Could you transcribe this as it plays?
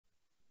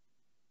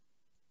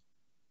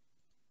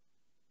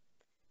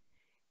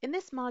In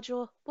this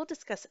module, we'll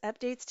discuss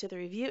updates to the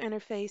review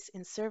interface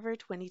in Server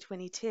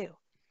 2022.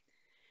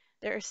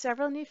 There are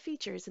several new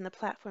features in the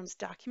platform's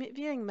document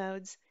viewing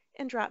modes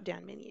and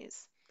drop-down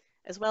menus,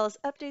 as well as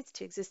updates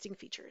to existing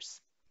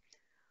features.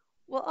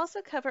 We'll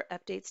also cover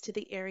updates to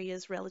the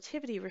areas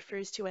Relativity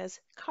refers to as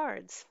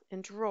cards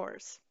and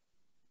drawers.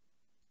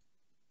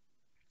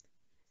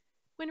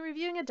 When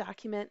reviewing a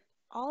document,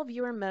 all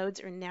viewer modes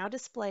are now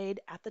displayed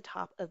at the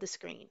top of the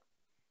screen.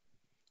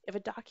 If a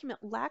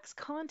document lacks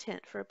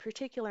content for a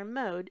particular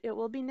mode, it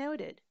will be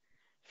noted.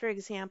 For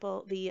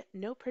example, the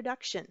No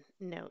Production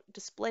note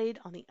displayed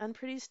on the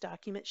unproduced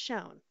document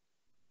shown.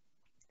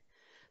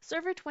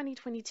 Server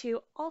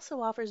 2022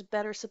 also offers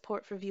better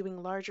support for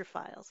viewing larger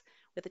files,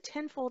 with a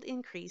tenfold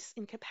increase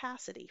in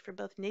capacity for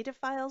both native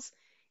files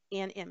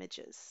and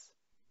images.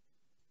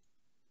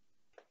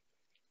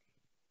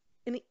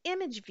 In the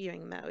image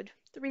viewing mode,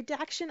 the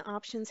redaction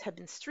options have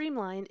been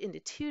streamlined into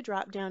two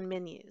drop-down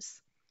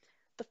menus.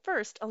 The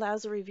first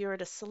allows a reviewer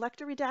to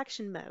select a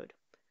redaction mode,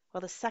 while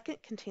the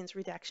second contains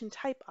redaction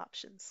type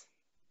options.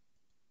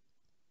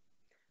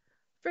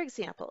 For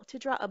example, to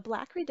draw a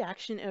black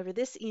redaction over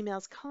this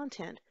email's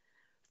content,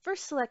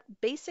 first select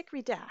Basic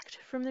Redact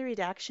from the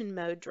Redaction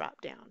Mode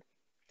dropdown.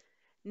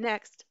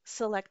 Next,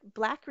 select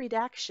Black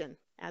Redaction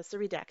as the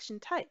redaction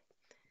type.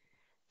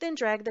 Then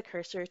drag the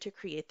cursor to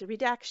create the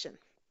redaction.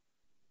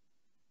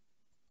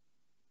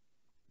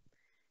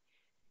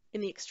 In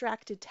the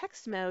extracted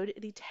text mode,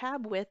 the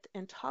tab width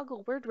and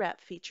toggle word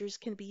wrap features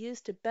can be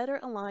used to better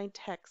align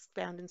text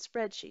found in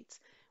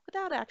spreadsheets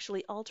without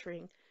actually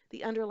altering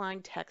the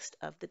underlying text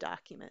of the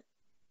document.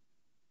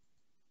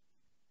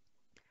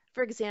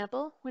 For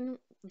example, when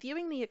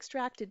viewing the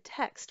extracted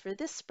text for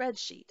this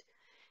spreadsheet,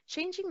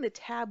 changing the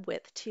tab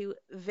width to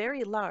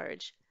Very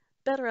Large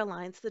better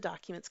aligns the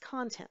document's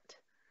content.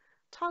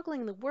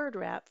 Toggling the word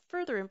wrap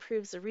further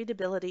improves the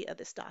readability of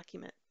this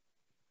document.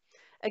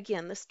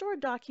 Again, the stored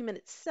document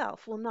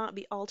itself will not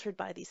be altered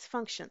by these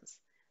functions.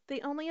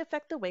 They only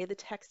affect the way the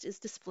text is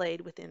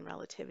displayed within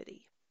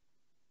Relativity.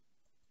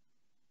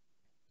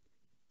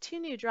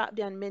 Two new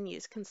drop-down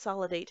menus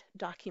consolidate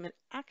Document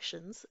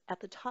Actions at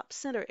the top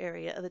center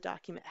area of the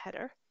document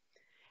header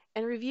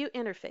and Review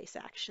Interface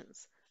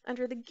Actions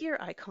under the gear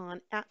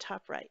icon at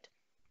top right.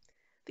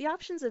 The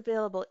options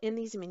available in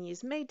these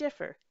menus may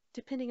differ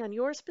depending on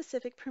your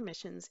specific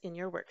permissions in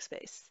your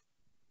workspace.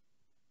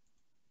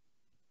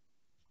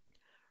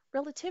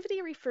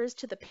 Relativity refers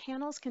to the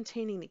panels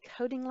containing the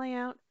coding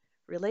layout,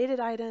 related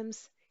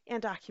items,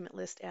 and document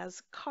list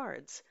as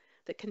cards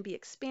that can be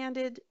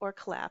expanded or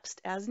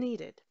collapsed as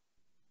needed.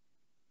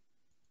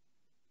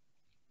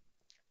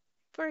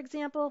 For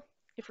example,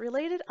 if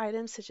related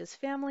items such as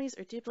families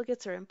or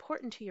duplicates are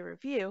important to your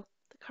review,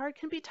 the card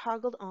can be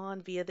toggled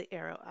on via the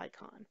arrow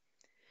icon.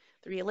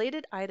 The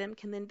related item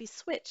can then be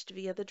switched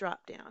via the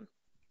drop-down.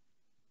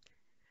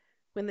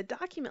 When the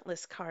document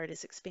list card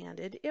is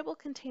expanded, it will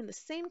contain the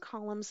same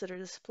columns that are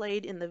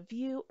displayed in the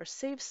view or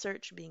save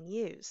search being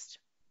used.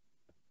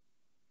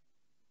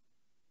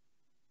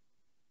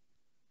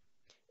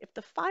 If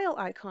the file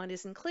icon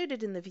is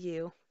included in the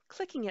view,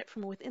 clicking it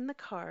from within the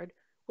card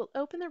will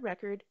open the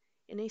record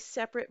in a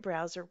separate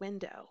browser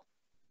window.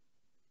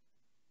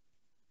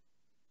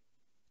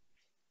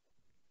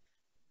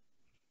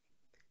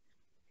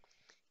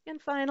 And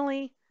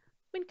finally,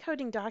 when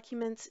coding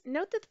documents,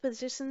 note that the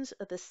positions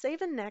of the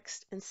Save and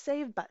Next and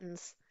Save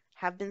buttons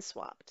have been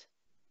swapped.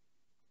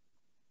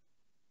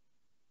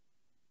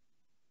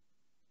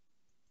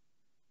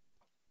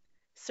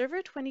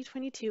 Server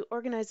 2022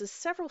 organizes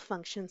several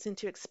functions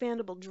into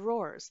expandable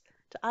drawers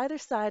to either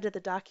side of the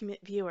document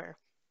viewer.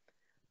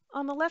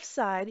 On the left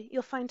side,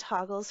 you'll find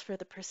toggles for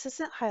the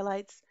persistent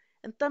highlights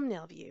and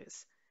thumbnail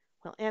views,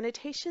 while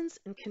Annotations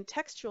and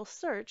Contextual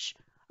Search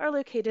are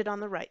located on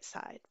the right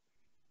side.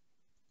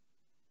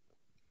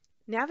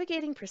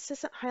 Navigating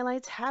persistent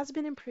highlights has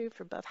been improved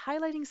for both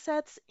highlighting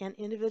sets and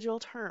individual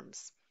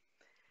terms.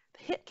 The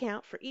hit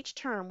count for each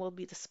term will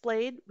be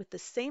displayed with the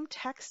same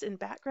text and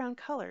background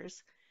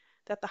colors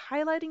that the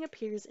highlighting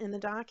appears in the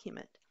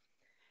document.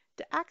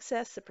 To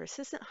access the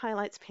Persistent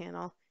Highlights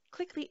panel,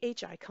 click the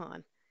H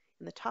icon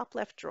in the top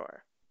left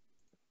drawer.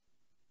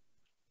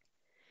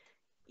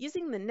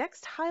 Using the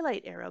next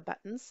highlight arrow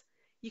buttons,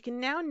 you can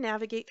now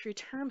navigate through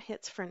term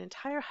hits for an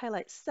entire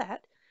highlight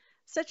set,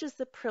 such as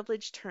the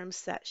privileged term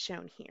set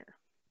shown here.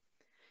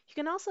 You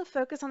can also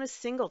focus on a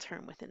single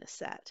term within a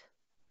set.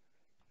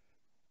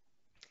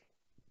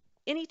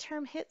 Any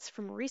term hits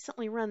from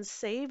recently run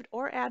saved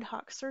or ad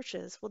hoc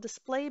searches will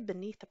display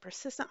beneath the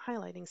persistent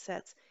highlighting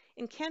sets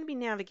and can be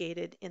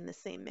navigated in the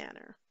same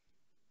manner.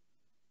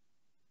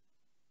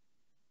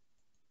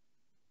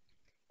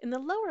 In the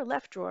lower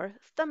left drawer,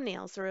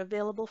 thumbnails are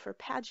available for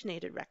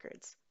paginated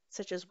records,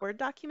 such as Word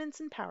documents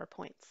and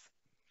PowerPoints.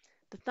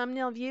 The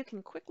thumbnail view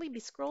can quickly be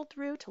scrolled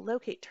through to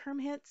locate term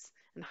hits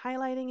and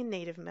highlighting in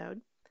native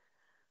mode,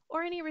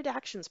 or any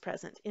redactions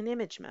present in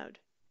image mode.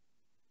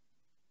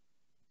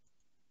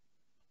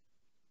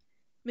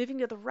 Moving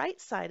to the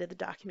right side of the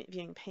document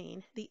viewing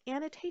pane, the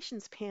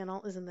Annotations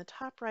panel is in the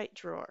top right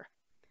drawer.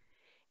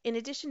 In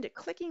addition to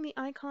clicking the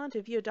icon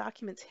to view a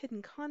document's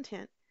hidden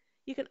content,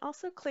 you can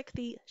also click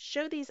the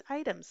Show These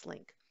Items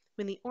link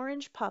when the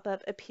orange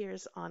pop-up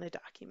appears on a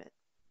document.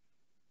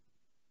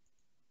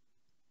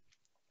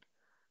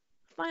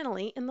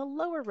 Finally, in the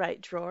lower right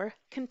drawer,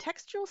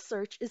 Contextual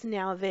Search is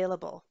now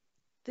available.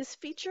 This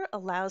feature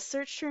allows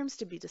search terms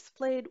to be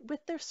displayed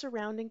with their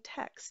surrounding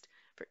text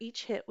for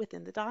each hit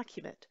within the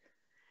document.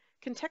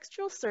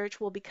 Contextual Search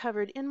will be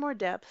covered in more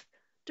depth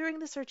during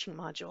the searching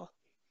module.